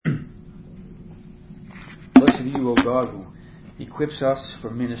Blessed are you, O God, who equips us for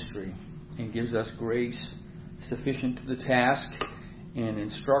ministry and gives us grace sufficient to the task and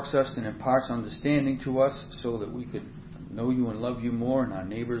instructs us and imparts understanding to us so that we could know you and love you more and our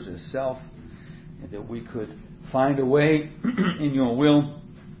neighbors as self, and that we could find a way in your will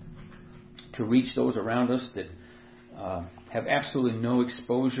to reach those around us that have absolutely no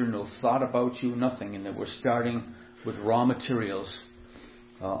exposure, no thought about you, nothing, and that we're starting with raw materials,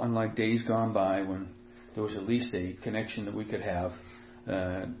 unlike days gone by when there was at least a connection that we could have.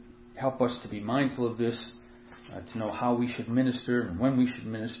 Help us to be mindful of this, to know how we should minister and when we should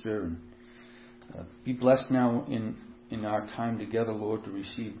minister. And be blessed now in our time together, Lord, to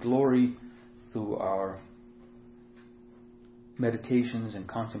receive glory through our meditations and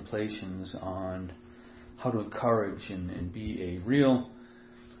contemplations on how to encourage and be a real,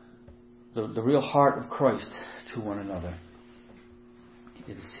 the real heart of Christ to one another.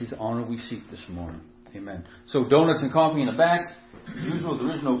 It is His honor we seek this morning. Amen. So donuts and coffee in the back. As usual,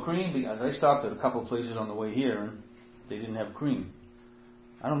 there is no cream because I stopped at a couple of places on the way here and they didn't have cream.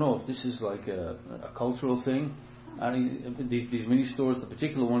 I don't know if this is like a cultural thing. These mini stores, the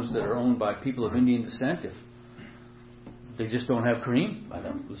particular ones that are owned by people of Indian descent, if they just don't have cream, I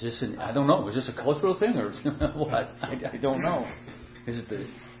don't know. Is this a cultural thing or what? I don't know. Is it the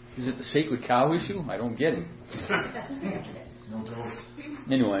sacred cow issue? I don't get it.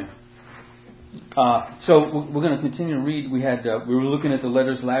 Anyway. So we're going to continue to read. We were looking at the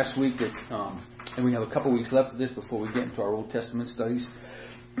letters last week, and we have a couple weeks left of this before we get into our Old Testament studies,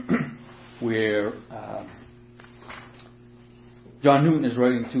 where John Newton is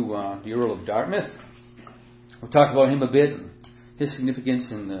writing to the Earl of Dartmouth. We talked about him a bit, his significance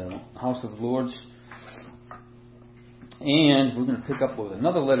in the House of Lords, and we're going to pick up with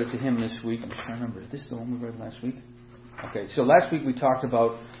another letter to him this week. I'm trying to remember, is this the one we read last week? Okay, so last week we talked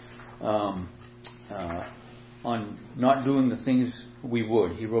about on not doing the things we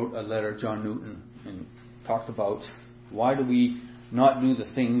would. He wrote a letter, John Newton, and talked about why do we not do the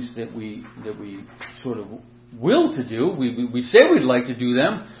things that we sort of will to do. We say we'd like to do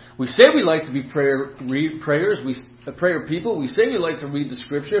them. We say we like to be prayer people. We say we like to read the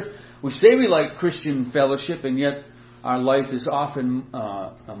Scripture. We say we like Christian fellowship, and yet our life is often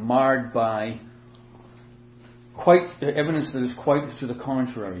marred by evidence that is quite to the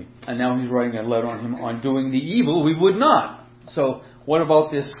contrary. And now he's writing a letter on doing the evil we would not. So what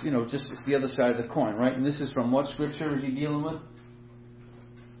about this? Just it's the other side of the coin, right? And this is from what Scripture is he dealing with?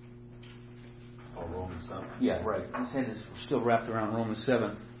 Oh, Romans 7. Yeah, right. His head is still wrapped around Romans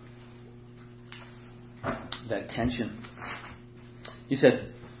 7. That tension. He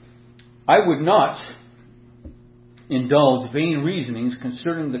said, I would not indulge vain reasonings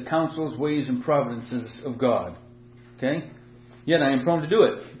concerning the counsels, ways, and providences of God. Okay? Yet I am prone to do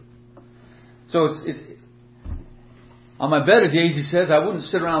it. So it's on my better days, he says, I wouldn't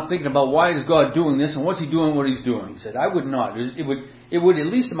sit around thinking about why is God doing this and what's He doing what He's doing. He said, I would not. It would, at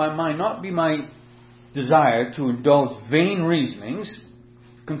least in my mind, not be my desire to indulge vain reasonings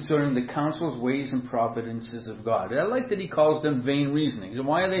concerning the counsels, ways, and providences of God. I like that he calls them vain reasonings. And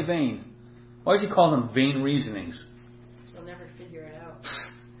why are they vain? Why does he call them vain reasonings? You'll never figure it out.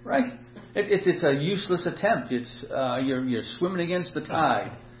 Right? It's a useless attempt. It's you're swimming against the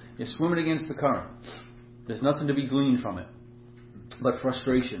tide. You're swimming against the current. There's nothing to be gleaned from it but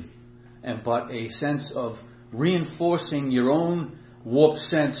frustration, but a sense of reinforcing your own warped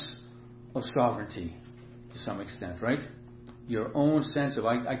sense of sovereignty to some extent, right? Your own sense of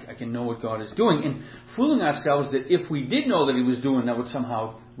I can know what God is doing, and fooling ourselves that if we did know that He was doing that would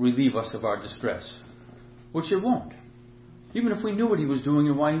somehow relieve us of our distress, which it won't. Even if we knew what He was doing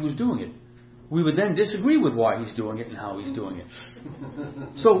and why He was doing it, we would then disagree with why He's doing it and how He's doing it.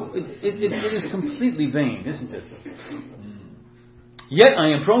 So it is completely vain, isn't it? Yet I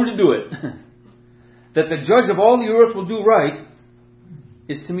am prone to do it. That the judge of all the earth will do right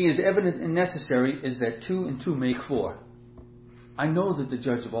is to me as evident and necessary as that 2 and 2 make 4. I know that the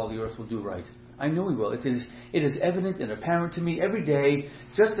judge of all the earth will do right. I know He will. It is evident and apparent to me every day,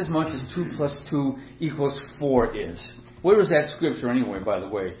 just as much as 2 plus 2 equals 4 is. Where is that scripture anyway, by the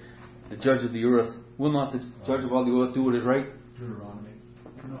way? The judge of the earth. Will not the judge of all the earth do what is right? Deuteronomy.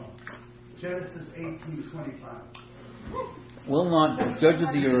 No. Genesis 18:25. Will not the judge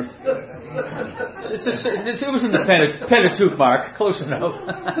of the earth. It was in the Pentateuch, Mark. Close enough.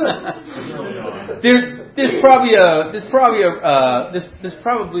 There's probably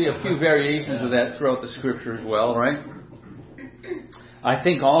a few variations of that throughout the Scripture as well, right? I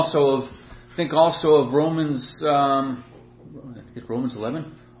think also of Romans. Is Romans 11?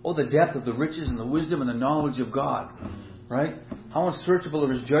 Oh, the depth of the riches and the wisdom and the knowledge of God, right? How unsearchable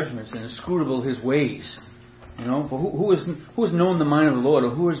are His judgments and inscrutable His ways. You know, for who has known the mind of the Lord,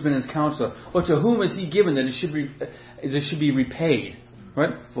 or who has been his counselor, or to whom is he given that it should be repaid?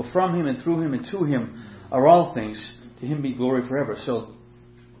 Right? For from him and through him and to him are all things. To him be glory forever. So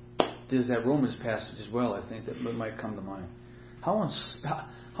there's that Romans passage as well, I think, that might come to mind. How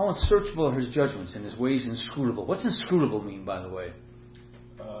unsearchable are his judgments and his ways inscrutable. What's inscrutable mean, by the way?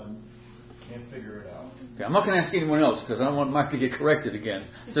 Can't figure it out. Okay, I'm not going to ask anyone else because I don't want Mike to get corrected again.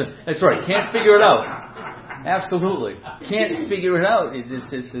 So that's right. Can't figure it out. Absolutely. Can't figure it out. It's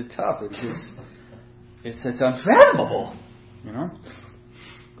tough. It's unfathomable. You know.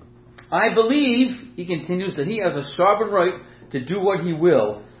 I believe, he continues, that he has a sovereign right to do what he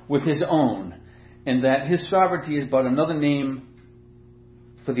will with his own, and that his sovereignty is but another name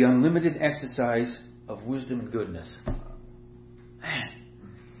for the unlimited exercise of wisdom and goodness.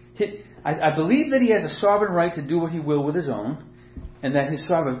 I believe that he has a sovereign right to do what he will with his own, and that his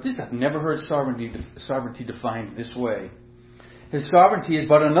sovereignty, I've never heard sovereignty defined this way. His sovereignty is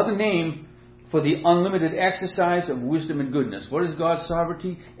but another name for the unlimited exercise of wisdom and goodness. What is God's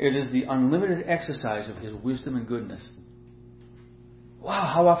sovereignty? It is the unlimited exercise of his wisdom and goodness.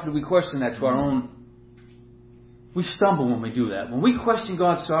 Wow, how often do we question that to our own? We stumble when we do that. When we question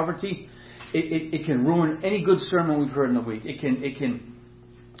God's sovereignty, it can ruin any good sermon we've heard in the week.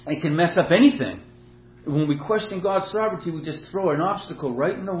 It can mess up anything. When we question God's sovereignty, we just throw an obstacle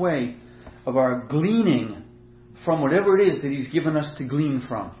right in the way of our gleaning from whatever it is that he's given us to glean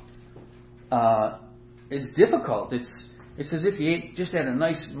from. It's difficult. It's as if you just had a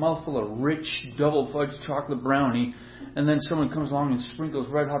nice mouthful of rich double fudge chocolate brownie, and then someone comes along and sprinkles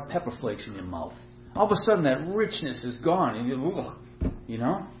red hot pepper flakes in your mouth. All of a sudden, that richness is gone, and you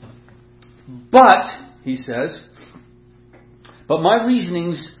know. But he says, but my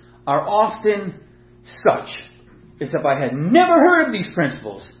reasonings are often such as if I had never heard of these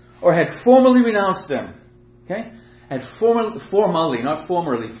principles or had formally renounced them. Okay, had formally, not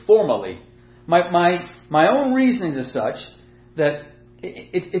formerly, formally. My own reasonings are such that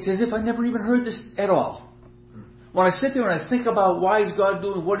it's as if I never even heard this at all. When I sit there and I think about why is God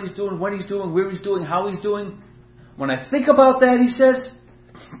doing what he's doing, when he's doing, where he's doing, how he's doing, when I think about that, he says,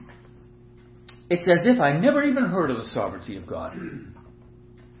 it's as if I never even heard of the sovereignty of God.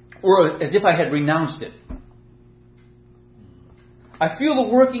 Or as if I had renounced it. I feel the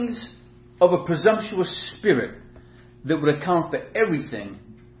workings of a presumptuous spirit that would account for everything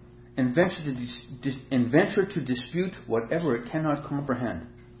and venture to dispute whatever it cannot comprehend.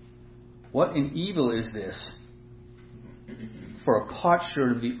 What an evil is this for a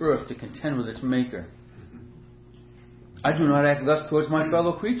potsherd of the earth to contend with its maker. I do not act thus towards my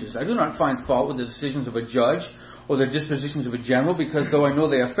fellow creatures. I do not find fault with the decisions of a judge or the dispositions of a general, because though I know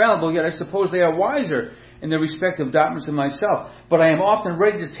they are fallible, yet I suppose they are wiser in their respective doctrines than myself. But I am often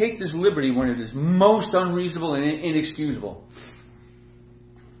ready to take this liberty when it is most unreasonable and inexcusable.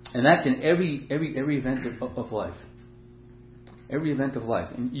 And that's in every event of life. Every event of life.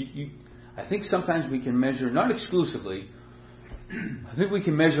 And I think sometimes we can measure, not exclusively, I think we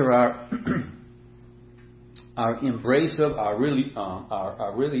can measure our our embrace of, our really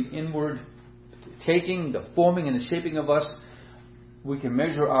inward taking, the forming and the shaping of us. We can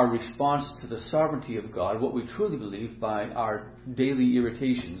measure our response to the sovereignty of God, what we truly believe, by our daily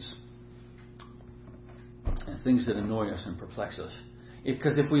irritations and things that annoy us and perplex us.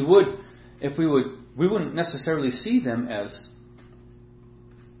 Because if we wouldn't necessarily see them as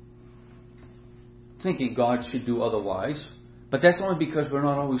thinking God should do otherwise. But that's only because we're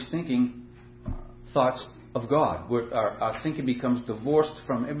not always thinking thoughts of God. Our thinking becomes divorced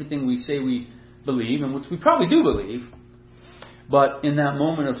from everything we say we believe, and which we probably do believe. But in that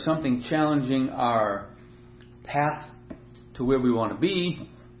moment of something challenging our path to where we want to be,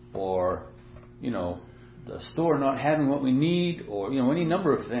 or, the store not having what we need, or, any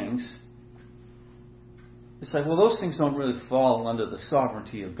number of things, it's like, well, those things don't really fall under the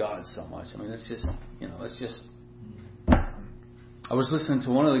sovereignty of God so much. I mean, it's just. I was listening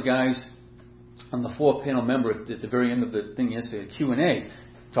to one of the guys on the 4-panel member at the very end of the thing yesterday, Q&A,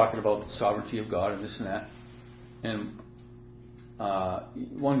 talking about the sovereignty of God and this and that. And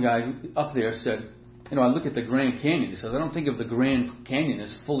one guy up there said, I look at the Grand Canyon. He says, I don't think of the Grand Canyon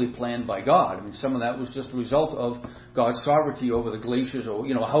as fully planned by God. I mean, some of that was just a result of God's sovereignty over the glaciers, or,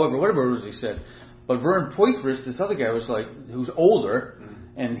 whatever it was he said. But Vern Poitras, this other guy was who's older,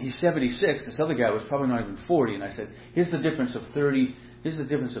 and he's 76. This other guy was probably not even 40. And I said, here's the difference of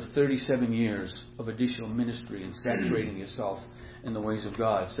 37 years of additional ministry and saturating yourself in the ways of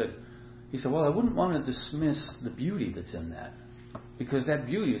God. He said, well, I wouldn't want to dismiss the beauty that's in that, because that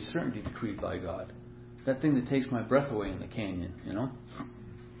beauty is certainly decreed by God. That thing that takes my breath away in the canyon,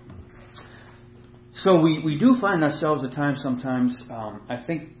 So we do find ourselves at times sometimes, I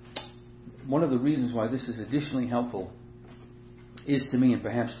think one of the reasons why this is additionally helpful is to me, and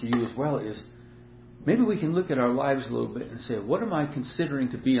perhaps to you as well, is maybe we can look at our lives a little bit and say, what am I considering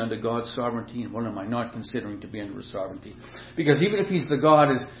to be under God's sovereignty and what am I not considering to be under His sovereignty? Because even if He's the God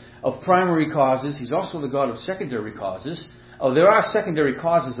of primary causes, He's also the God of secondary causes. Oh, there are secondary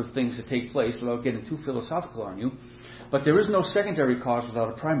causes of things that take place without getting too philosophical on you, but there is no secondary cause without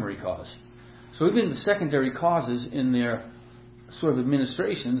a primary cause. So even the secondary causes in their sort of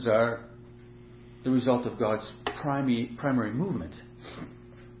administrations are the result of God's primary movement.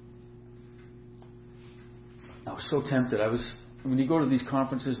 I was so tempted. When you go to these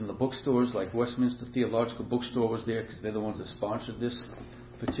conferences in the bookstores, like Westminster Theological Bookstore was there because they're the ones that sponsored this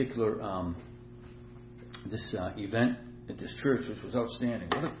particular event at this church, which was outstanding.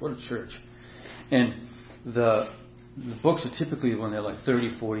 What a church. And the books are typically when they're like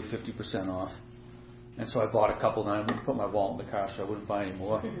 30, 40, 50% off. And so I bought a couple, and I wouldn't put my wallet in the car so I wouldn't buy any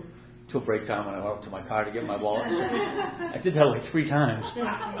more. Till break time when I went up to my car to get my wallet. So I did that like 3 times.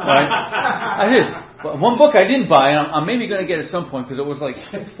 Right? I did. But one book I didn't buy, and I'm maybe going to get at some point because it was like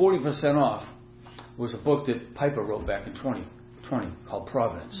 40% off, was a book that Piper wrote back in 2020 called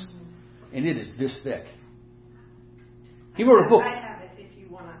Providence. And it is this thick. He wrote a book. I have it if you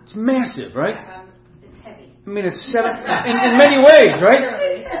want to. It's massive, right? It's heavy. I mean, it's in many ways, right?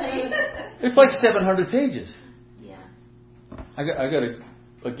 It's like 700 pages. Yeah. I got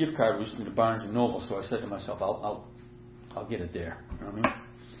a gift card recently to Barnes and Noble, so I said to myself, I'll get it there. You know what I mean?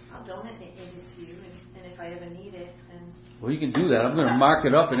 I'll donate it to you, and if I ever need it, then. Well, you can do that. I'm going to mark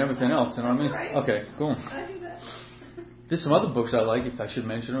it up and everything else. You know what I mean? Right. Okay, cool. I do that. There's some other books I like, if I should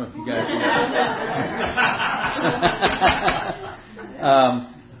mention them. If you guys.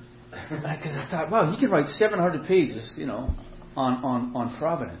 Because I thought, wow, you can write 700 pages, on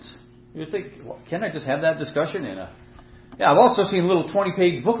Providence. You think, well, can I just have that discussion in a? Yeah, I've also seen little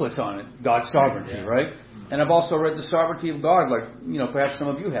 20-page booklets on it, God's sovereignty, right? And I've also read The Sovereignty of God, like, perhaps some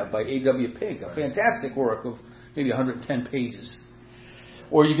of you have, by A.W. Pink, a fantastic work of maybe 110 pages.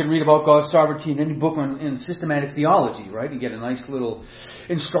 Or you can read about God's sovereignty in any book in systematic theology, right? You get a nice little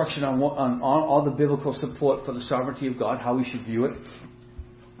instruction on all the biblical support for the sovereignty of God, how we should view it.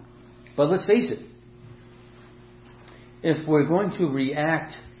 But let's face it, if we're going to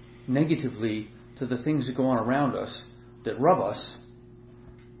react negatively to the things that go on around us, that rub us,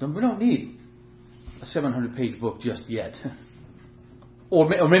 then we don't need a 700-page book just yet. Or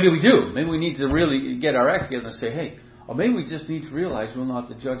maybe we do. Maybe we need to really get our act together and say, hey, or maybe we just need to realize we're not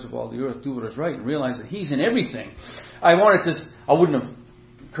the judge of all the earth, do what is right, and realize that He's in everything. I wouldn't have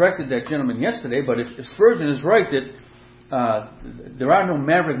corrected that gentleman yesterday, but if Spurgeon is right that there are no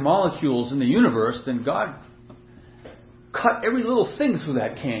maverick molecules in the universe, then God cut every little thing through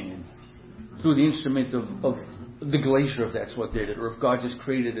that canyon, through the instrument of the glacier, if that's what did it, or if God just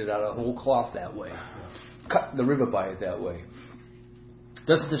created it out of whole cloth that way, cut the river by it that way.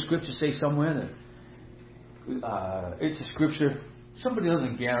 Doesn't the Scripture say somewhere that it's a Scripture, somebody other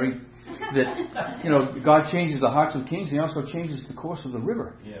than Gary, that God changes the hearts of kings and He also changes the course of the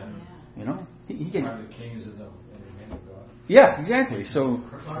river. Yeah. He can. The kings in the hand of God. Yeah, exactly. So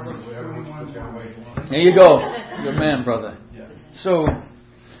There there you go, good man, brother. Yeah.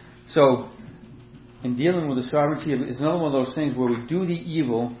 So in dealing with the sovereignty, it's another one of those things where we do the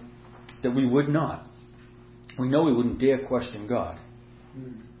evil that we would not. We know we wouldn't dare question God.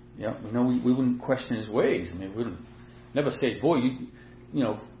 Yeah, we know we wouldn't question His ways. I mean, we wouldn't never say, boy,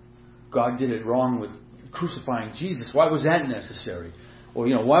 God did it wrong with crucifying Jesus. Why was that necessary? Or,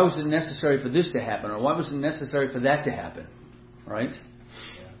 why was it necessary for this to happen? Or why was it necessary for that to happen? Right?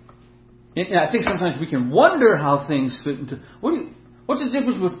 Yeah. And I think sometimes we can wonder how things fit into... What's the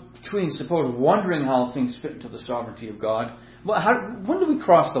difference between, suppose, wondering how things fit into the sovereignty of God? When do we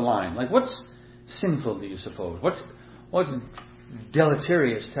cross the line? Like, what's sinful, do you suppose? What's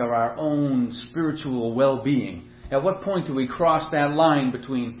deleterious to our own spiritual well-being? At what point do we cross that line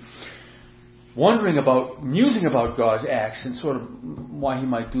between musing about God's acts and sort of why He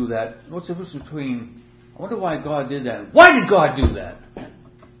might do that? What's the difference between, I wonder why God did that. Why did God do that?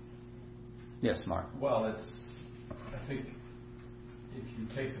 Yes, Mark. Well, I think if you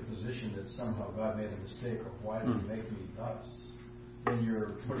take the position that somehow God made a mistake or why did He make me us, then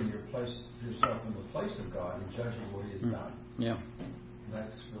you're putting yourself in the place of God and judging what He has done. Yeah. And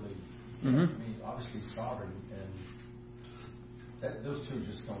that's really, obviously sovereign, and those two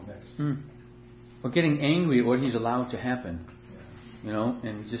just don't mix. Or getting angry at what He's allowed to happen, Yeah.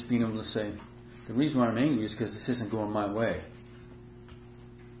 And just being able to say, the reason why I'm angry is because this isn't going my way.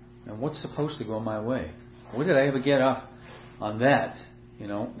 And what's supposed to go my way? What did I ever get off on that?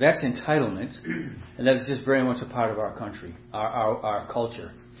 That's entitlement, and that is just very much a part of our country, our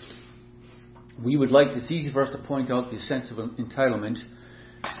culture. We would like, it's easy for us to point out the sense of entitlement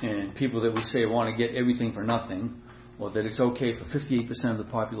and people that we say want to get everything for nothing, or that it's okay for 58% of the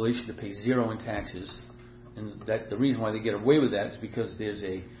population to pay zero in taxes, and that the reason why they get away with that is because there's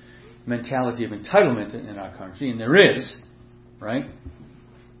a mentality of entitlement in our country, and there is, right?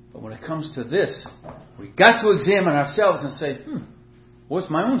 But when it comes to this, we've got to examine ourselves and say, what's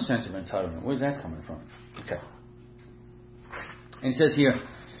my own sense of entitlement? Where's that coming from? Okay. And it says here,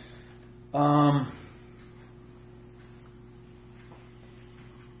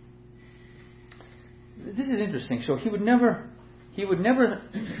 this is interesting. So he would never,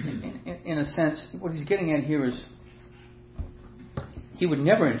 in a sense, what he's getting at here is, he would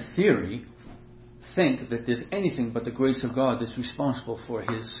never, in theory, think that there's anything but the grace of God that's responsible for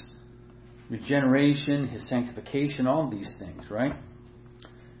his regeneration, his sanctification, all these things, right?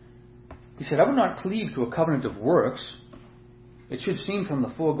 He said, I would not cleave to a covenant of works. It should seem from the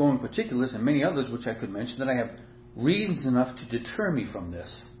foregoing particulars and many others which I could mention that I have reasons enough to deter me from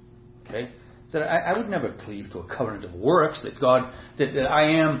this. Okay? That I would never cleave to a covenant of works, that I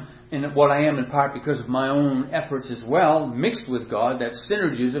am in what I am in part because of my own efforts as well, mixed with God, that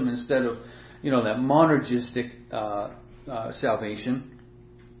synergism instead of, that monergistic salvation.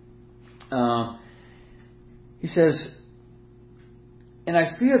 He says, and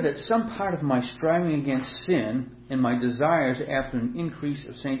I fear that some part of my striving against sin and my desires after an increase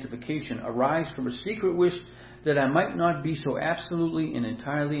of sanctification arise from a secret wish that I might not be so absolutely and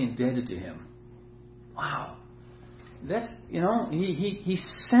entirely indebted to him. Wow. That's, he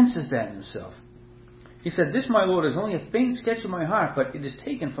senses that in himself. He said, this, my Lord, is only a faint sketch of my heart, but it is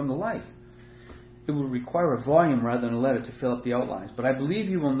taken from the life. It would require a volume rather than a letter to fill up the outlines. But I believe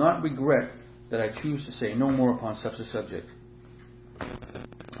you will not regret that I choose to say no more upon such a subject.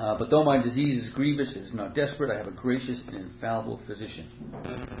 But though my disease is grievous, it is not desperate. I have a gracious and infallible physician.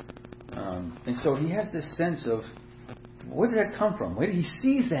 And so he has this sense of, where did that come from? Where did he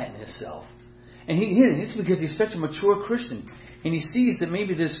sees that in himself? And it's because he's such a mature Christian. And he sees that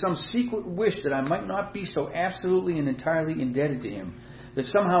maybe there's some secret wish that I might not be so absolutely and entirely indebted to him. That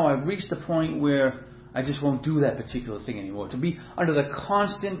somehow I've reached the point where I just won't do that particular thing anymore. To be under the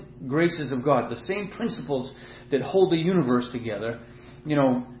constant graces of God, the same principles that hold the universe together.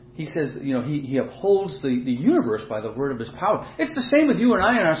 He says, he upholds the universe by the word of his power. It's the same with you and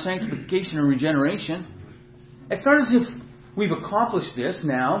I in our sanctification and regeneration. It's not as if we've accomplished this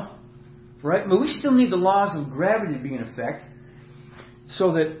now, right? But we still need the laws of gravity to be in effect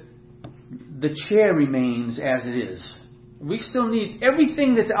so that the chair remains as it is. We still need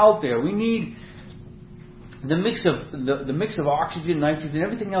everything that's out there. We need the mix of oxygen, nitrogen,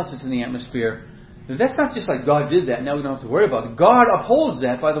 everything else that's in the atmosphere. That's not just like God did that, now we don't have to worry about it. God upholds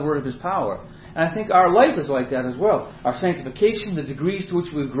that by the word of his power. And I think our life is like that as well. Our sanctification, the degrees to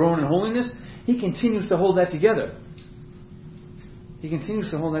which we've grown in holiness, he continues to hold that together. He continues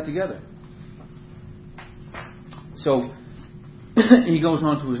to hold that together. So, he goes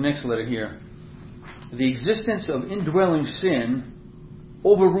on to his next letter here. The existence of indwelling sin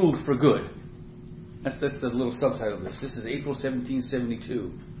overruled for good. That's the little subtitle of this. This is April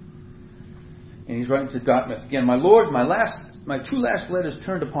 1772. And he's writing to Dartmouth. Again, my Lord, my two last letters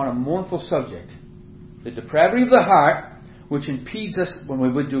turned upon a mournful subject. The depravity of the heart, which impedes us when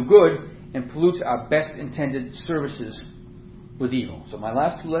we would do good and pollutes our best intended services with evil. So my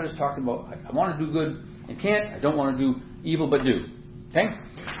last two letters talked about, I want to do good and can't. I don't want to do evil but do. Okay?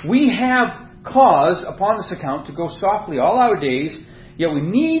 We have cause upon this account to go softly all our days, yet we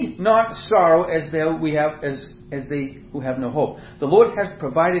need not sorrow as they who have no hope. The Lord has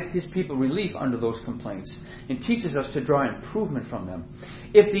provided his people relief under those complaints and teaches us to draw improvement from them.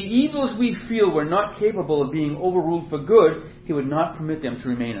 If the evils we feel were not capable of being overruled for good, he would not permit them to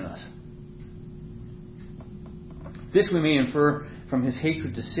remain in us. This we may infer from his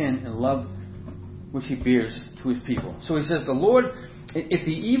hatred to sin and love which he bears to his people. So he says, the Lord, if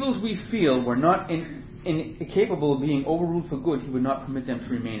the evils we feel were not incapable of being overruled for good, he would not permit them to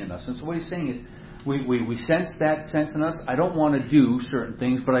remain in us. And so what he's saying is, we sense that sense in us. I don't want to do certain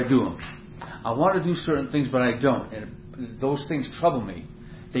things, but I do them. I want to do certain things, but I don't. And those things trouble me.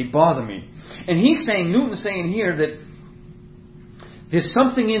 They bother me. And Newton's saying here that there's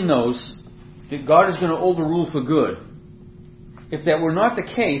something in those that God is going to overrule for good. If that were not the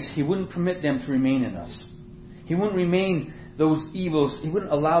case, he wouldn't permit them to remain in us. He wouldn't He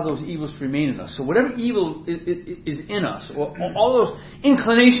wouldn't allow those evils to remain in us. So whatever evil is in us, or all those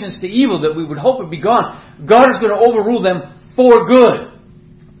inclinations to evil that we would hope would be gone, God is going to overrule them for good.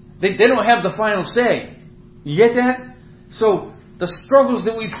 They don't have the final say. You get that? So The struggles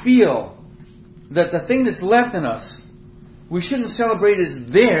that we feel, that the thing that's left in us, we shouldn't celebrate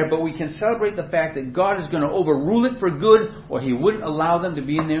it's there, but we can celebrate the fact that God is going to overrule it for good, or He wouldn't allow them to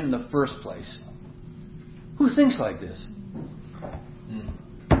be in there in the first place. Who thinks like this?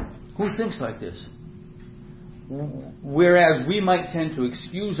 Who thinks like this? Whereas we might tend to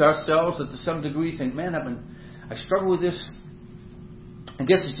excuse ourselves to some degree, saying, man, I struggle with this. I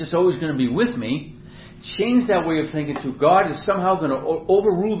guess it's just always going to be with me. Change that way of thinking to God is somehow going to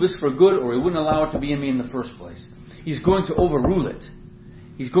overrule this for good, or He wouldn't allow it to be in me in the first place. He's going to overrule it.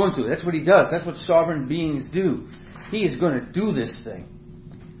 He's going to. That's what He does. That's what sovereign beings do. He is going to do this thing.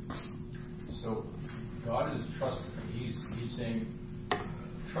 So God is trusting. He's saying,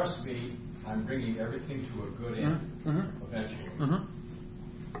 trust me, I'm bringing everything to a good end eventually.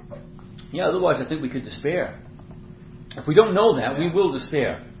 Yeah, otherwise I think we could despair. If we don't know that, we will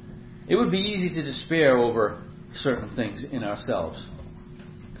despair. It would be easy to despair over certain things in ourselves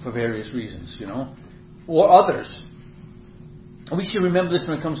for various reasons, or others. We should remember this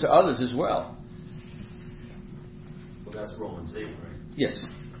when it comes to others as well. Well, that's Romans 8, right? Yes.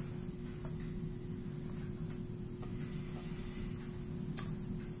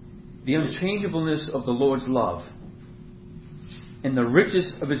 The unchangeableness of the Lord's love and the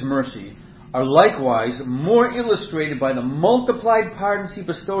riches of His mercy are likewise more illustrated by the multiplied pardons He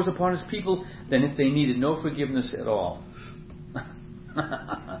bestows upon His people than if they needed no forgiveness at all.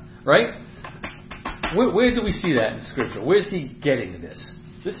 Right? Where do we see that in Scripture? Where is He getting this?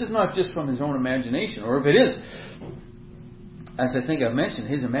 This is not just from His own imagination, or if it is, as I think I've mentioned,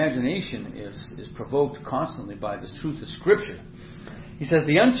 His imagination is provoked constantly by the truth of Scripture. He says,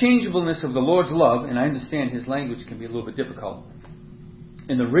 the unchangeableness of the Lord's love, and I understand his language can be a little bit difficult,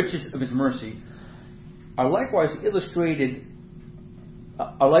 and the riches of His mercy are likewise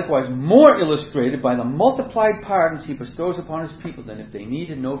more illustrated by the multiplied pardons He bestows upon His people than if they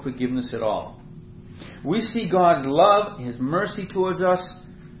needed no forgiveness at all. We see God's love, His mercy towards us,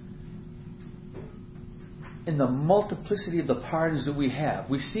 in the multiplicity of the pardons that we have.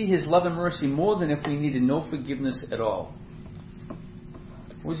 We see His love and mercy more than if we needed no forgiveness at all.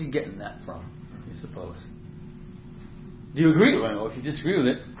 Where's He getting that from, you suppose? Do you agree with it? Or if you disagree with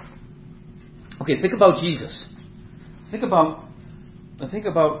it, okay, think about Jesus. Think about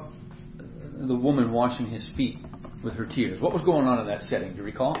the woman washing His feet with her tears. What was going on in that setting? Do you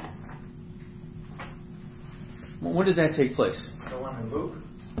recall? When did that take place? The one in Luke?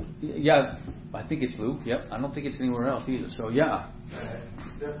 Yeah, I think it's Luke. Yep, I don't think it's anywhere else either. So yeah.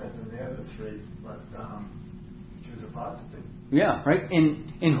 It's different than the other three, but she was a prostitute. Yeah, right.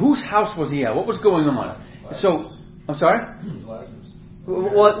 In whose house was He at? What was going on? So, I'm sorry. Lazarus.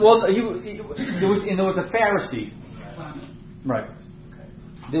 Well, there was a Pharisee. Right.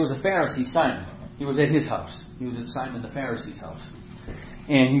 There was a Pharisee, Simon. He was at his house. He was at Simon the Pharisee's house,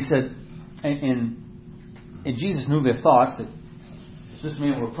 and he said, and Jesus knew their thoughts, that if this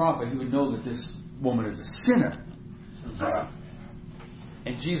man were a prophet, he would know that this woman is a sinner.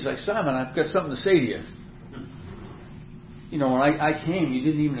 And Jesus like, Simon, I've got something to say to you. When I came, you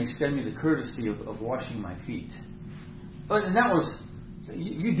didn't even extend me the courtesy of washing my feet. And that was,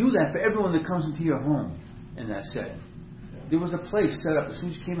 you do that for everyone that comes into your home in that setting. There was a place set up as soon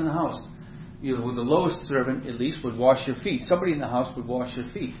as you came in the house. The lowest servant, at least, would wash your feet. Somebody in the house would wash your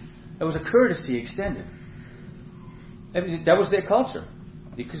feet. That was a courtesy extended. I mean, that was their culture.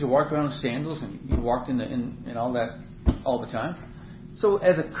 Because you walked around in sandals and you walked in all that all the time. So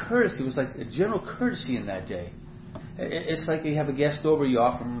as a courtesy, it was like a general courtesy in that day. It's like you have a guest over, you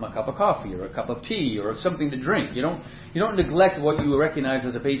offer them a cup of coffee or a cup of tea or something to drink. You don't neglect what you recognize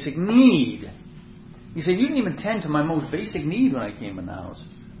as a basic need. You say, you didn't even tend to my most basic need when I came in the house.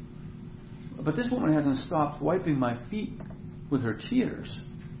 But this woman hasn't stopped wiping my feet with her tears.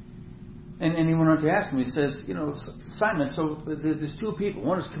 And he went on to ask me, he says, Simon, so there's two people.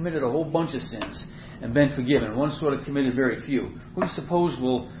 One has committed a whole bunch of sins and been forgiven. One sort of committed very few. Who do you suppose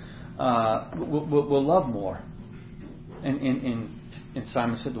will love more? And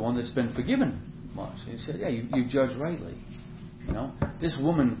Simon said, the one that's been forgiven much. And he said, yeah, you judge rightly. This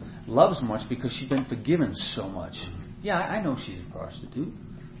woman loves much because she's been forgiven so much. Yeah, I know she's a prostitute.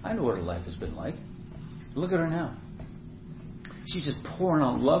 I know what her life has been like. Look at her now. She's just pouring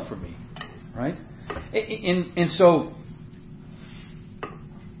out love for me. Right? And so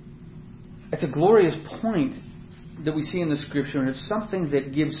it's a glorious point that we see in the Scripture, and it's something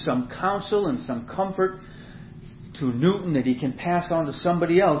that gives some counsel and some comfort to Newton that he can pass on to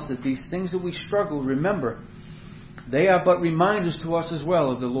somebody else, that these things that we struggle, remember, they are but reminders to us as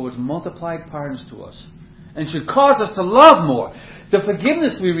well of the Lord's multiplied pardons to us. and should cause us to love more. The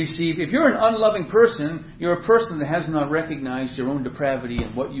forgiveness we receive, if you're an unloving person, you're a person that has not recognized your own depravity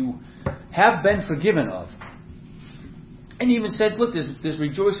and what you have been forgiven of. And he even said, look, there's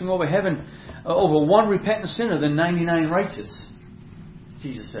rejoicing over heaven over one repentant sinner than 99 righteous.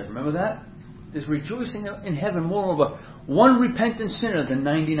 Jesus said, remember that? There's rejoicing in heaven more over one repentant sinner than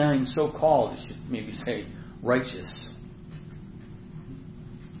 99 so-called, you should maybe say, righteous.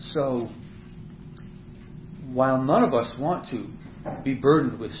 So, while none of us want to be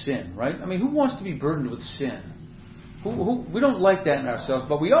burdened with sin, right? I mean, who wants to be burdened with sin? We don't like that in ourselves,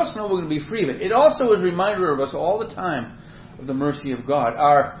 but we also know we're going to be free of it. It also is a reminder of us all the time of the mercy of God.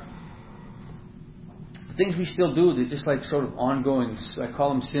 The things we still do, they're just like sort of ongoing, I call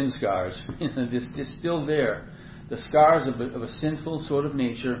them sin scars. They're still there. The scars of a sinful sort of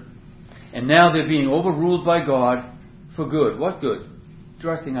nature. And now they're being overruled by God for good. What good?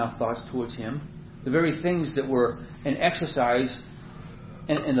 Directing our thoughts towards Him. The very things that were an exercise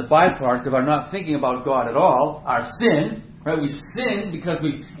and the byproduct of our not thinking about God at all, our sin, right? We sinned because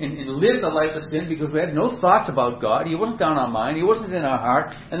we lived a life of sin because we had no thoughts about God. He wasn't down our mind. He wasn't in our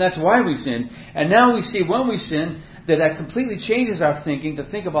heart. And that's why we sinned. And now we see when we sin that completely changes our thinking to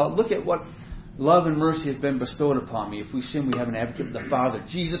think about, look at what love and mercy have been bestowed upon me. If we sin, we have an advocate with the Father,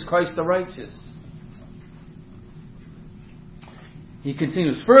 Jesus Christ the righteous. He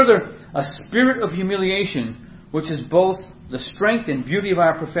continues, further, a spirit of humiliation, which is both the strength and beauty of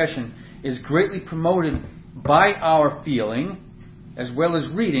our profession, is greatly promoted by our feeling, as well as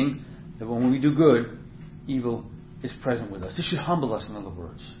reading, that when we do good, evil is present with us. This should humble us, in other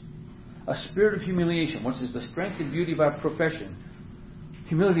words. A spirit of humiliation, which is the strength and beauty of our profession.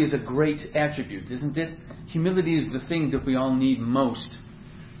 Humility is a great attribute, isn't it? Humility is the thing that we all need most.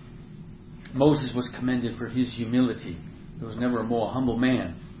 Moses was commended for his humility. There was never a more humble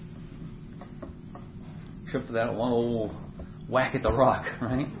man. Except for that one old whack at the rock,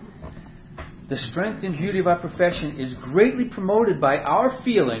 right? The strength and beauty of our profession is greatly promoted by our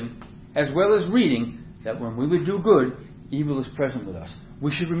feeling, as well as reading, that when we would do good, evil is present with us.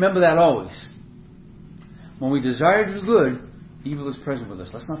 We should remember that always. When we desire to do good, evil is present with us.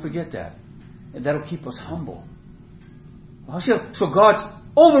 Let's not forget that. And that'll keep us humble. So God's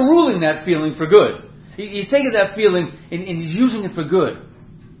overruling that feeling for good. He's taking that feeling and He's using it for good.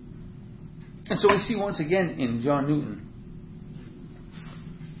 And so we see once again in John Newton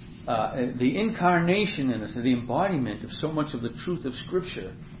the incarnation in us, the embodiment of so much of the truth of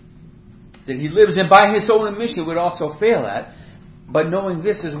Scripture that He lives in by His own admission would also fail at, but knowing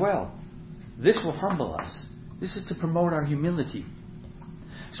this as well. This will humble us. This is to promote our humility.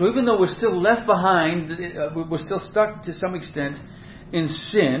 So even though we're still left behind, we're still stuck to some extent in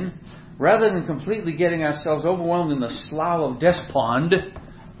sin, rather than completely getting ourselves overwhelmed in the slough of despond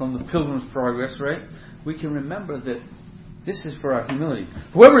from the Pilgrim's Progress, right? We can remember that this is for our humility.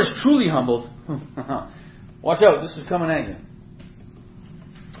 Whoever is truly humbled, watch out, this is coming at you.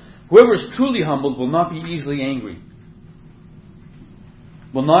 Whoever is truly humbled will not be easily angry,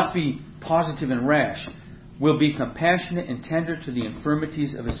 will not be positive and rash, will be compassionate and tender to the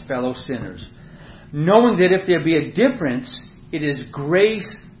infirmities of his fellow sinners, knowing that if there be a difference, it is grace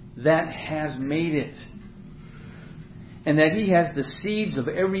that has made it, and that he has the seeds of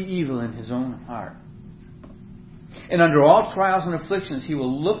every evil in his own heart. And under all trials and afflictions, he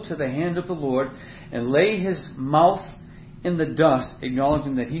will look to the hand of the Lord and lay his mouth in the dust,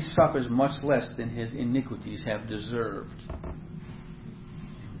 acknowledging that he suffers much less than his iniquities have deserved.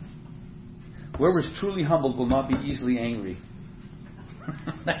 Whoever is truly humbled will not be easily angry.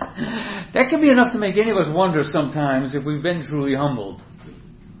 That can be enough to make any of us wonder sometimes if we've been truly humbled.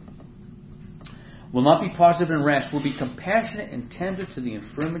 Will not be positive and rash, will be compassionate and tender to the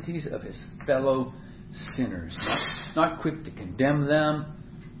infirmities of his fellow sinners. Not quick to condemn them,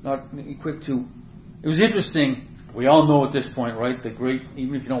 not quick to... It was interesting, we all know at this point, right, the great,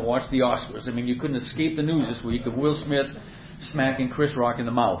 even if you don't watch the Oscars, I mean, you couldn't escape the news this week of Will Smith smacking Chris Rock in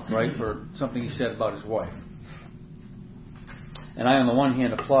the mouth, right, for something he said about his wife. And I, on the one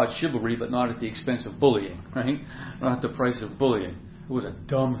hand, applaud chivalry, but not at the expense of bullying, right? Not at the price of bullying. It was a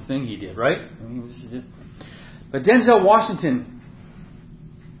dumb thing he did, right? I mean, this is it. But Denzel Washington,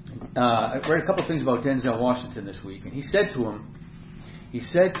 I read a couple of things about Denzel Washington this week, and he said to him, he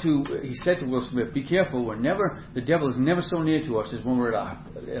said to Will Smith, be careful, the devil is never so near to us as when we're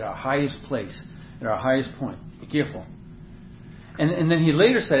at our highest place, at our highest point. Be careful. And then he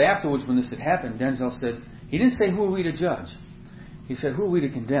later said afterwards, when this had happened, Denzel said, he didn't say who are we to judge. He said, who are we to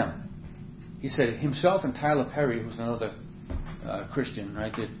condemn? He said himself and Tyler Perry, who's another Christian,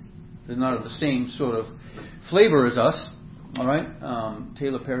 right? They're not of the same sort of flavor as us, all right?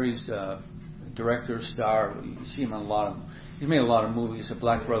 Tyler Perry's director, star. You see him on he's made a lot of movies, a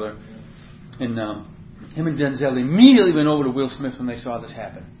black brother. And him and Denzel immediately went over to Will Smith when they saw this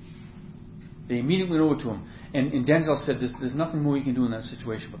happen. They immediately went over to him. And Denzel said, there's nothing more you can do in that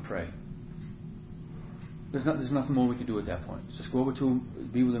situation but pray. There's nothing more we can do at that point. Just go over to him,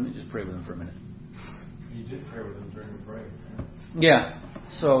 be with him, and just pray with him for a minute. You did pray with him during the break. Yeah.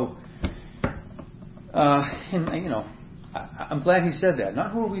 So, I'm glad he said that.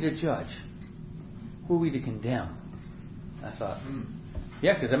 Not who are we to judge? Who are we to condemn? I thought,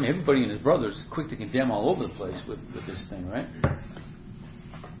 yeah, because everybody and his brother is quick to condemn all over the place with this thing, right?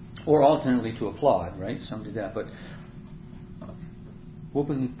 Or alternately to applaud, right? Some do that, but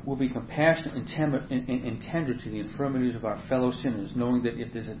we'll be compassionate and tender to the infirmities of our fellow sinners, knowing that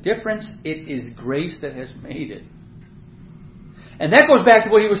if there's a difference, it is grace that has made it. And that goes back to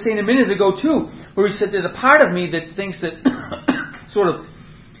what he was saying a minute ago too, where he said there's a part of me that thinks that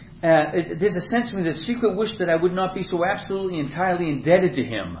there's a sense of me, that secret wish that I would not be so absolutely entirely indebted to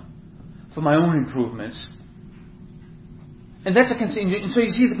him for my own improvements. And and so you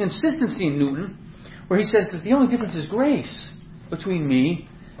see the consistency in Newton, where he says that the only difference is grace between me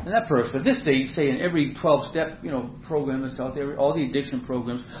and that person. At this stage, say in every 12-step program that's out there, all the addiction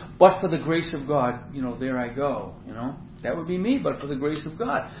programs, but for the grace of God, there I go. That would be me, but for the grace of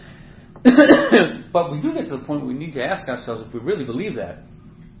God. But we do get to the point where we need to ask ourselves if we really believe that.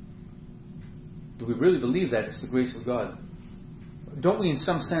 Do we really believe that it's the grace of God? Don't we in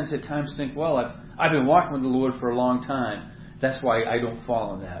some sense at times think, well, I've been walking with the Lord for a long time, that's why I don't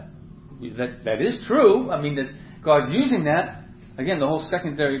fall in that. That is true. That God's using that. Again, the whole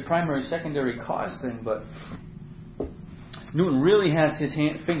primary, secondary cause thing, but Newton really has his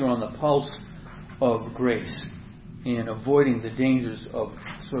finger on the pulse of grace in avoiding the dangers of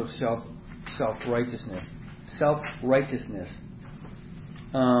sort of self-righteousness.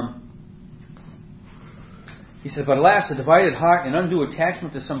 He says, but alas, a divided heart and undue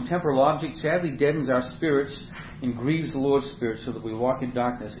attachment to some temporal object sadly deadens our spirits and grieves the Lord's Spirit, so that we walk in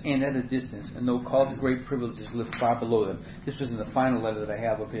darkness and at a distance, and though called to great privileges, live far below them. This was in the final letter that I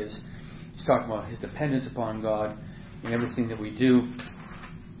have of his. He's talking about his dependence upon God in everything that we do.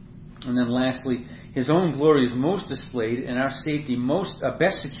 And then lastly, his own glory is most displayed and our safety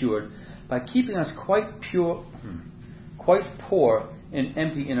best secured by keeping us quite poor and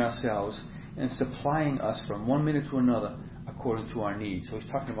empty in ourselves, and supplying us from one minute to another according to our needs. So he's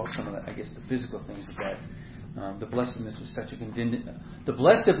talking about some of the physical things of that. The blessedness of such a the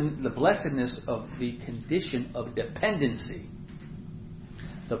blessedness of the condition of dependency.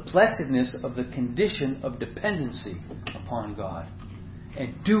 The blessedness of the condition of dependency upon God.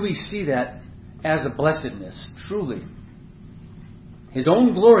 And do we see that as a blessedness? Truly. His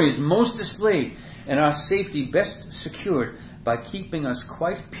own glory is most displayed and our safety best secured by keeping us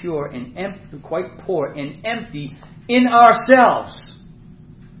quite poor and empty in ourselves,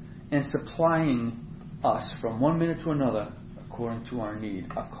 and supplying us from one minute to another according to our need.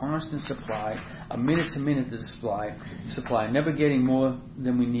 A constant supply, a minute-to-minute supply, never getting more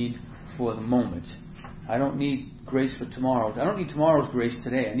than we need for the moment. I don't need grace for tomorrow. I don't need tomorrow's grace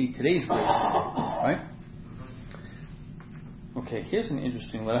today. I need today's grace today. Right? Okay, here's an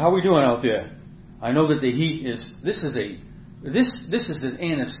interesting letter. How are we doing out there? I know that the heat is... This is an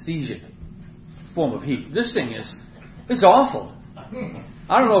anesthetic form of heat. This thing it's awful.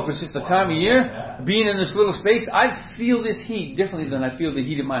 I don't know if it's just the time of year, being in this little space. I feel this heat differently than I feel the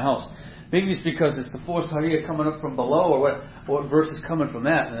heat in my house. Maybe it's because it's the forced hot air coming up from below, or versus coming from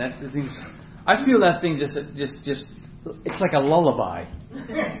that. And that the thing's, I feel that thing just it's like a lullaby.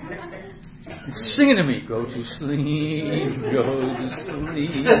 It's singing to me, go to sleep,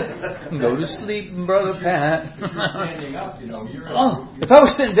 go to sleep, Brother Pat. If you're standing up, if I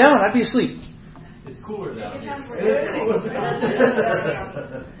was sitting down, I'd be asleep. It's cooler down here.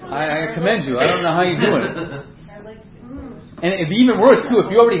 I commend you. I don't know how you're doing it. And it'd be even worse too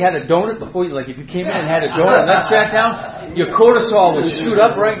if you already had a donut before you, like if you came in and had a donut and then sat down, your cortisol would shoot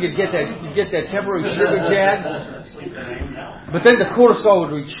up, right? You'd get that temporary sugar jag. But then the cortisol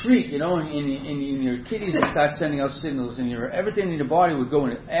would retreat, and your kidneys would start sending out signals, and everything in your body would go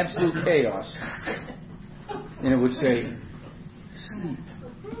into absolute chaos. And it would say, sleep.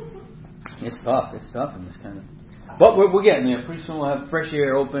 It's tough in this kind of... But we're getting there. Pretty soon we'll have fresh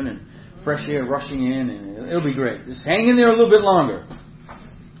air open and fresh air rushing in, and it'll be great. Just hang in there a little bit longer.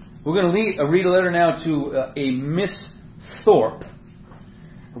 We're going to read a letter now to a Miss Thorpe.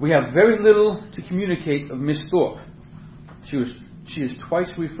 We have very little to communicate of Miss Thorpe. She is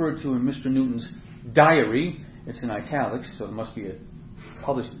twice referred to in Mr. Newton's diary. It's in italics, so there must be a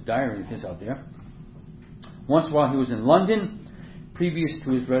published diary of his out there. Once while he was in London, previous to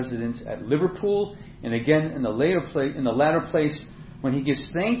his residence at Liverpool, and again in the latter place when he gives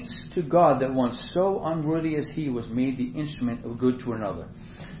thanks to God that one so unworthy as he was made the instrument of good to another.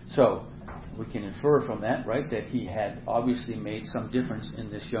 So, we can infer from that, right, that he had obviously made some difference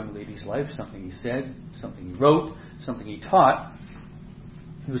in this young lady's life, something he said, something he wrote, something he taught.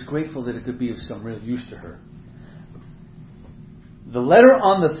 He was grateful that it could be of some real use to her. The letter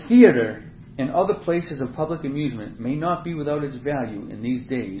on the theater and other places of public amusement may not be without its value in these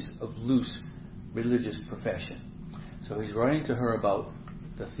days of loose religious profession. So he's writing to her about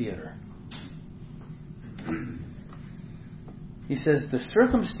the theater. He says, the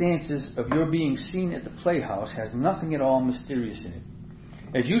circumstances of your being seen at the playhouse has nothing at all mysterious in it.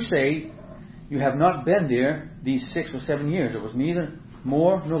 As you say, you have not been there these 6 or 7 years. It was neither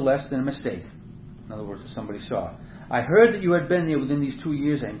more nor less than a mistake. In other words, somebody saw it. I heard that you had been there within these 2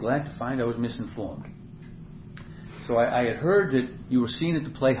 years. I am glad to find I was misinformed. So I had heard that you were seen at the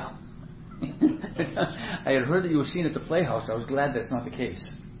playhouse. I had heard that you were seen at the playhouse. I was glad that's not the case.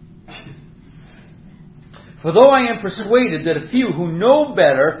 For though I am persuaded that a few who know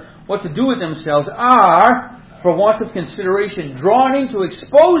better what to do with themselves are, for want of consideration, drawn in to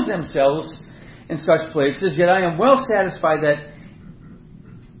expose themselves in such places, yet I am well satisfied that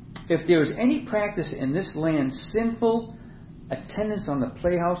if there is any practice in this land, sinful attendance on the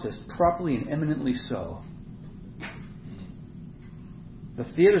playhouse is properly and eminently so. The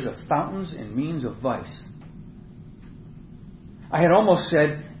theaters are fountains and means of vice. I had almost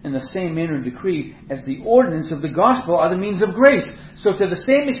said, in the same manner and decree, as the ordinance of the gospel are the means of grace. So to the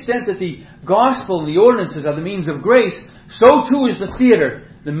same extent that the gospel and the ordinances are the means of grace, so too is the theater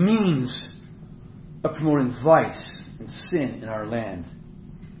the means of promoting vice and sin in our land.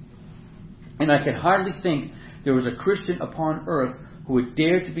 And I can hardly think there was a Christian upon earth who would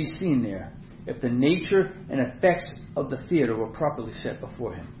dare to be seen there if the nature and effects of the theater were properly set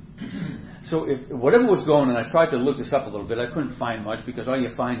before him. So if whatever was going on, I tried to look this up a little bit. I couldn't find much because all you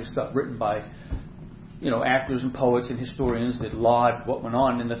find is stuff written by, actors and poets and historians that laud what went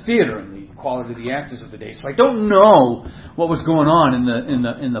on in the theater and the quality of the actors of the day. So I don't know what was going on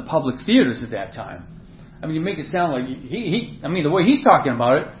in the public theaters at that time. I mean, you make it sound like the way he's talking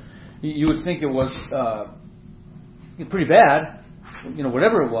about it, you would think it was pretty bad.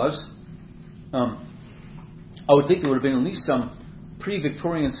 Whatever it was. I would think there would have been at least some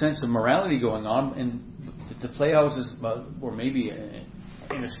pre-Victorian sense of morality going on, and the playhouses were maybe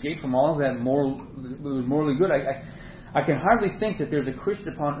an escape from all of that. It was morally good. I can hardly think that there's a Christian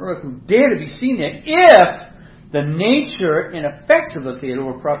upon earth who dare to be seen there if the nature and effects of the theater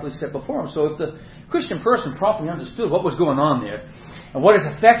were properly set before him. So if the Christian person properly understood what was going on there and what its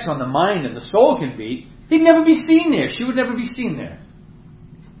effects on the mind and the soul can be, he'd never be seen there. She would never be seen there.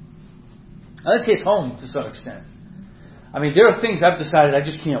 Now, that hits home to some extent. I mean, there are things I've decided I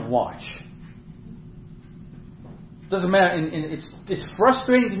just can't watch. Doesn't matter, and it's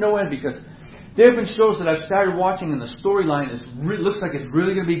frustrating to no end because there have been shows that I've started watching and the storyline looks like it's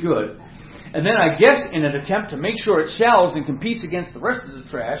really going to be good. And then I guess in an attempt to make sure it sells and competes against the rest of the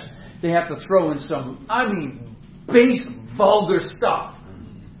trash, they have to throw in some, base, vulgar stuff.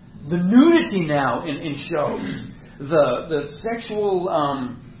 The nudity now in shows. The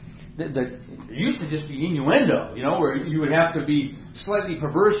sexual... There used to just be innuendo, where you would have to be slightly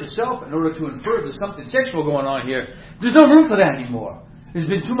perverse yourself in order to infer there's something sexual going on here. There's no room for that anymore. There's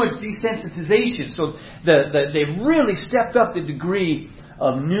been too much desensitization. So they've really stepped up the degree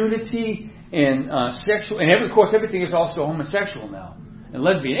of nudity and sexual, and of course everything is also homosexual now and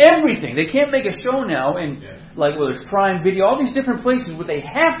lesbian. Everything. They can't make a show now in whether it's Prime Video, all these different places where they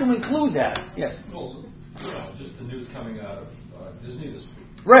have to include that. Yes. Well, just the news coming out of Disney this week.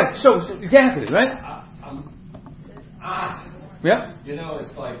 Right. So exactly. Right. Yeah.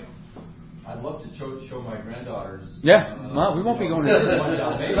 It's like I'd love to show my granddaughters. Yeah. No, we won't be going to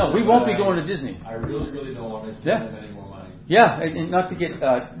Disney. No, we won't be going to Disney. I really, really don't want to spend them any more money. Yeah, and not to get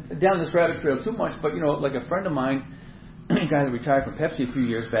down this rabbit trail too much, but like a friend of mine, a guy that retired from Pepsi a few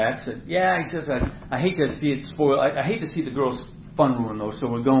years back, said, "Yeah," he says, "I hate to see it spoil. I hate to see the girls' fun ruined though, so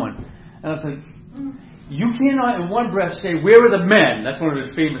we're going." And I was like, you cannot in one breath say, "Where are the men?" That's one of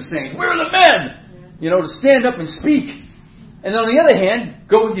his famous sayings. Where are the men? To stand up and speak. And on the other hand,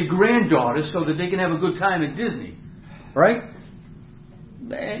 go with your granddaughters so that they can have a good time at Disney. Right?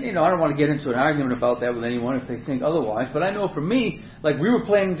 And, I don't want to get into an argument about that with anyone if they think otherwise. But I know for me, we were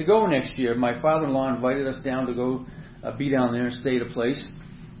planning to go next year. My father-in-law invited us down to go be down there and stay at a place.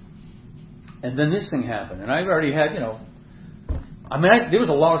 And then this thing happened. And I've already had, there was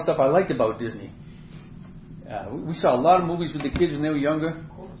a lot of stuff I liked about Disney. We saw a lot of movies with the kids when they were younger.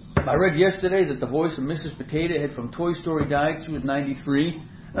 I read yesterday that the voice of Mrs. Potato Head from Toy Story died. She was 93.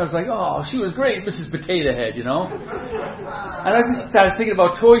 And I was like, oh, she was great, Mrs. Potato Head, And I just started thinking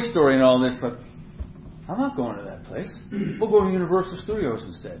about Toy Story and all this, but I'm not going to that place. We'll go to Universal Studios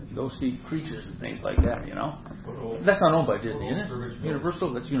instead. Go see creatures and things like that, That's not owned by Disney, is it?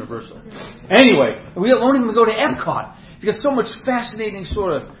 Universal? That's Universal. Anyway, we don't even go to Epcot. It's got so much fascinating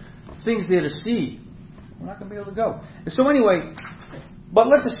sort of things there to see. We're not going to be able to go. So anyway, but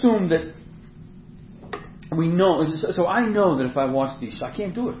let's assume that we know. So I know that if I watch these, I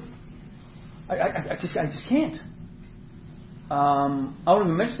can't do it. I just can't. I won't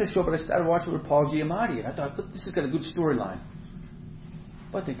even mention the show, but I started watching it with Paul Giamatti, and I thought, this has got a good storyline.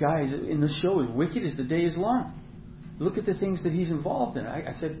 But the guy in the show is wicked as the day is long. Look at the things that he's involved in.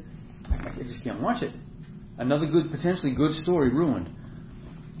 I said, I just can't watch it. Another potentially good story ruined.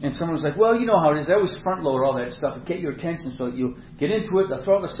 And someone was like, well, you know how it is. They always front load all that stuff and get your attention so that you get into it. They'll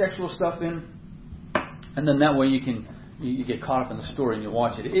throw all the sexual stuff in, and then that way you get caught up in the story and you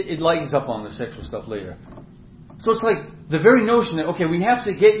watch it. It lightens up on the sexual stuff later. So it's like the very notion that, okay, we have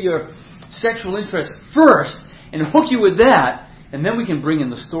to get your sexual interest first and hook you with that, and then we can bring in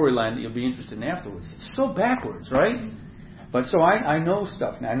the storyline that you'll be interested in afterwards. It's so backwards, right? But so I know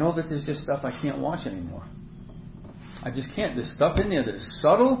stuff now. I know that there's just stuff I can't watch anymore. I just can't. There's stuff in there that's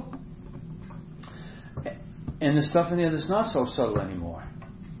subtle, and there's stuff in there that's not so subtle anymore.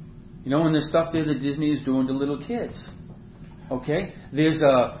 And there's stuff there that Disney is doing to little kids. Okay?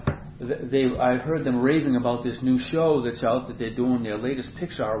 I've heard them raving about this new show that's out that they're doing, their latest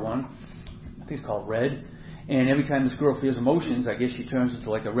Pixar one. I think it's called Red. And every time this girl feels emotions, I guess she turns into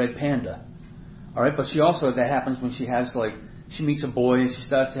like a red panda. All right? But that happens when she meets a boy and she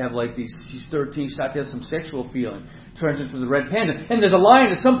starts to have she's 13, she starts to have some sexual feeling. Turns into the red panda. And there's a line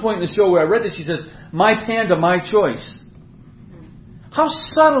at some point in the show where I read this, she says, my panda, my choice. How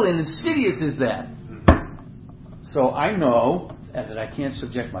subtle and insidious is that? So I know that I can't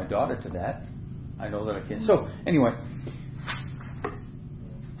subject my daughter to that. I know that I can't. So anyway,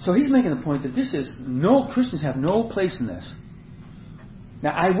 so he's making the point that Christians have no place in this.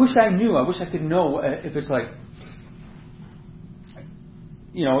 Now I wish I knew. I wish I could know if it's like,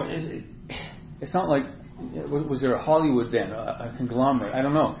 it's not like, was there a Hollywood then, a conglomerate? I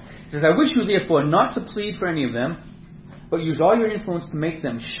don't know. He says, I wish you therefore not to plead for any of them, but use all your influence to make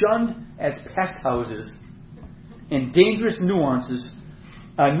them shunned as pest houses and dangerous nuisances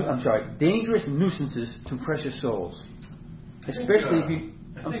to precious souls. Especially if you...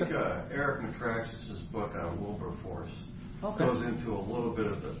 I think Eric Matraxis' book on Wilberforce goes into a little bit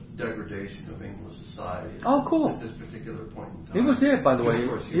of the degradation of English society. Oh, cool. At this particular point in time. He was there, by the way.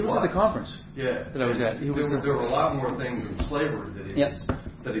 He was at the conference that I was at. There were a lot more things in slavery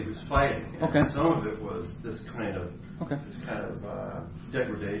that he was fighting. And some of it was this kind of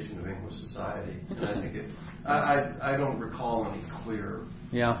degradation of English society. And I think I don't recall any clear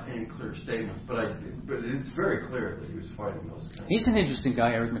statements, but it's very clear that he was fighting those kinds. He's an interesting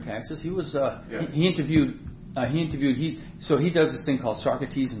guy, Eric Metaxas. He was he interviewed. So he does this thing called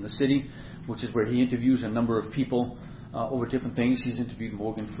Socrates in the City, which is where he interviews a number of people over different things. He's interviewed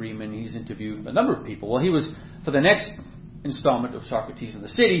Morgan Freeman. He's interviewed a number of people. Well, he was, for the next installment of Socrates in the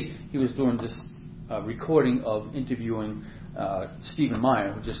City, he was doing this recording of interviewing Stephen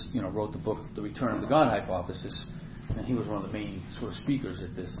Meyer, who just wrote the book The Return of the God Hypothesis, and he was one of the main sort of speakers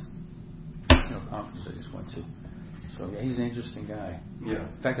at this conference I just went to. So he's an interesting guy. Yeah.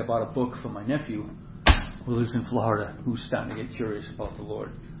 In fact, I bought a book for my nephew who lives in Florida, who's starting to get curious about the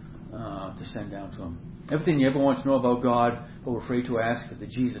Lord, to send down to him. Everything you ever want to know about God, but we're afraid to ask, for the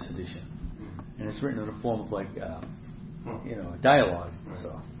Jesus edition. And it's written in the form of a dialogue. Right.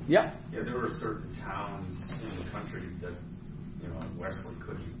 So, yeah. Yeah, there were certain towns in the country that, Wesley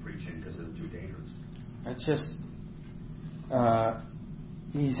couldn't be preaching because it was too dangerous. That's just,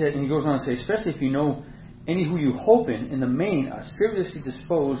 he said, and he goes on to say, especially if you know any who you hope in the main, are seriously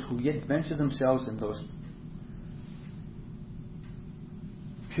disposed, who yet venture themselves in those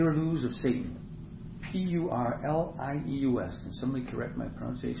purlieus of Satan. Purlieus. Can somebody correct my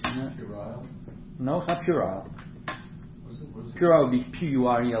pronunciation there? Puerile? No, it's not puerile. Was it? Puerile would be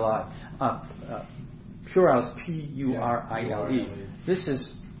Purile. Puerile is Purile. This is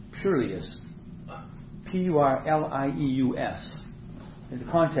Purlius. Purleus. And the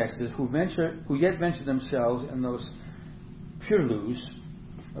context is who yet venture themselves in those purlieus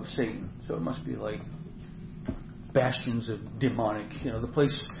of Satan. So it must be like bastions of demonic. The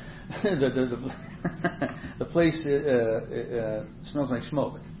place, the place smells like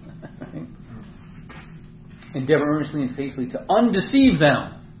smoke. Endeavor earnestly and faithfully to undeceive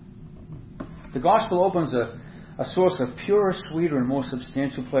them. The gospel opens a a source of purer, sweeter, and more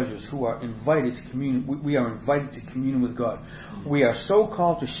substantial pleasures, who are invited to commune. We are invited to communion with God. We are so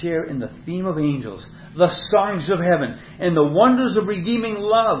called to share in the theme of angels, the songs of heaven, and the wonders of redeeming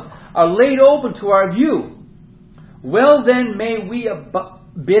love are laid open to our view. Well then, may we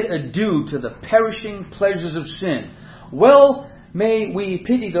bid adieu to the perishing pleasures of sin. Well, may we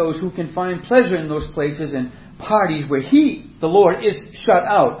pity those who can find pleasure in those places and parties where He, the Lord, is shut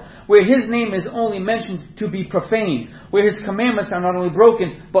out, where His name is only mentioned to be profaned, where His commandments are not only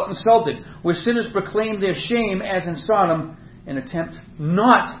broken but insulted, where sinners proclaim their shame as in Sodom and attempt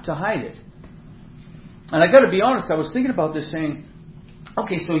not to hide it. And I got to be honest, I was thinking about this saying,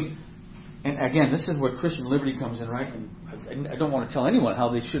 okay, so, and again, this is where Christian liberty comes in, right? And I don't want to tell anyone how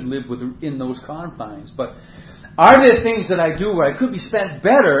they should live within those confines, but are there things that I do where I could be spent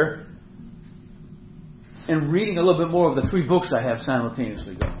better in reading a little bit more of the 3 books I have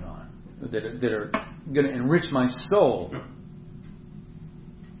simultaneously going on that are going to enrich my soul?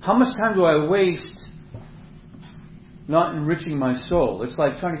 How much time do I waste not enriching my soul? It's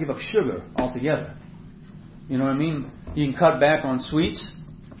like trying to give up sugar altogether. You know what I mean? You can cut back on sweets,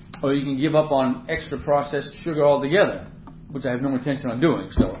 or you can give up on extra processed sugar altogether, which I have no intention on doing.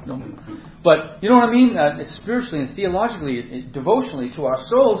 But you know what I mean? Spiritually and theologically, devotionally, to our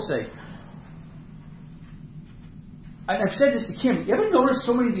soul's sake. And I've said this to Kim. You ever notice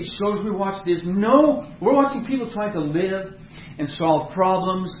so many of these shows we watch? We're watching people trying to live and solve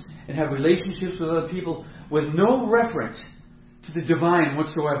problems and have relationships with other people with no reference to the divine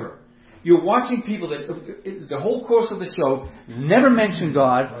whatsoever. You're watching people that the whole course of the show never mention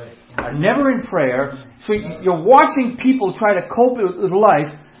God, are never in prayer. So you're watching people try to cope with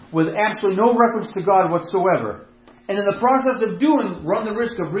life with absolutely no reference to God whatsoever. And in the process of doing, run the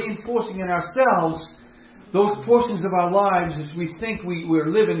risk of reinforcing in ourselves those portions of our lives as we think we're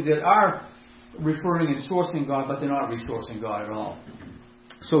living that are referring and sourcing God, but they're not resourcing God at all.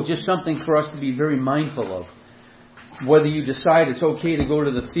 So just something for us to be very mindful of. Whether you decide it's okay to go to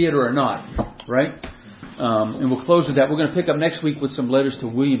the theater or not, right? And we'll close with that. We're going to pick up next week with some letters to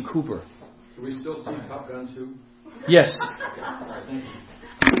William Cooper. Can we still see Top Gun 2? Yes. Okay. All right, thank you.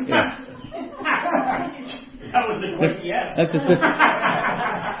 Yes. That was the quick yes.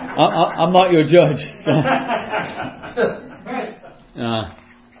 I'm not your judge.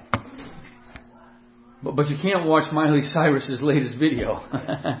 But you can't watch Miley Cyrus's latest video.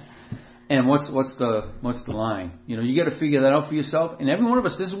 And what's the line? You got to figure that out for yourself. And every one of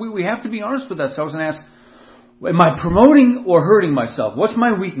us, we have to be honest with ourselves and ask, am I promoting or hurting myself? What's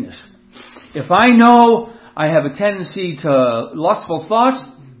my weakness? If I know I have a tendency to lustful thoughts,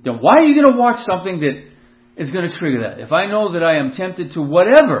 then why are you going to watch something that is going to trigger that? If I know that I am tempted to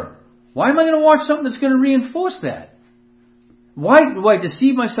whatever, why am I going to watch something that's going to reinforce that? Why do I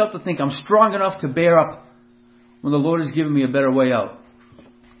deceive myself to think I'm strong enough to bear up when the Lord has given me a better way out?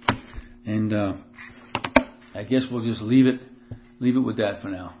 And I guess we'll just leave it with that for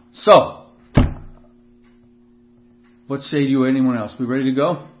now. So, what say you or anyone else? We ready to go?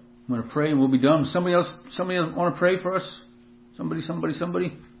 I'm going to pray and we'll be done. Somebody else want to pray for us? Somebody.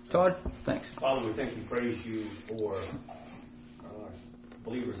 Todd? Thanks. Father, we thank and praise you for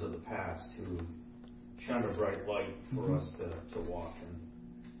believers of the past who shone a bright light for us to walk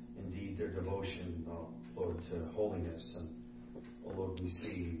in. Indeed, their devotion, Lord, to holiness. And, Lord, we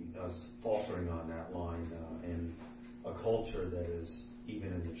see us faltering on that line in a culture that is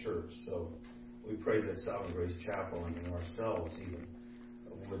even in the church. So we pray that Sovereign Grace Chapel and ourselves even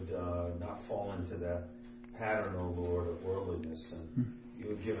would not fall into that pattern, O Lord, of worldliness. And you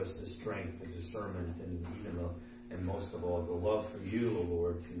would give us the strength, the discernment, and and most of all, the love for you, O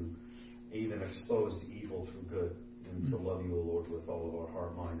Lord, to even expose the evil through good and to love you, O Lord, with all of our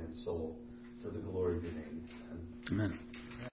heart, mind, and soul, to the glory of your name. Amen.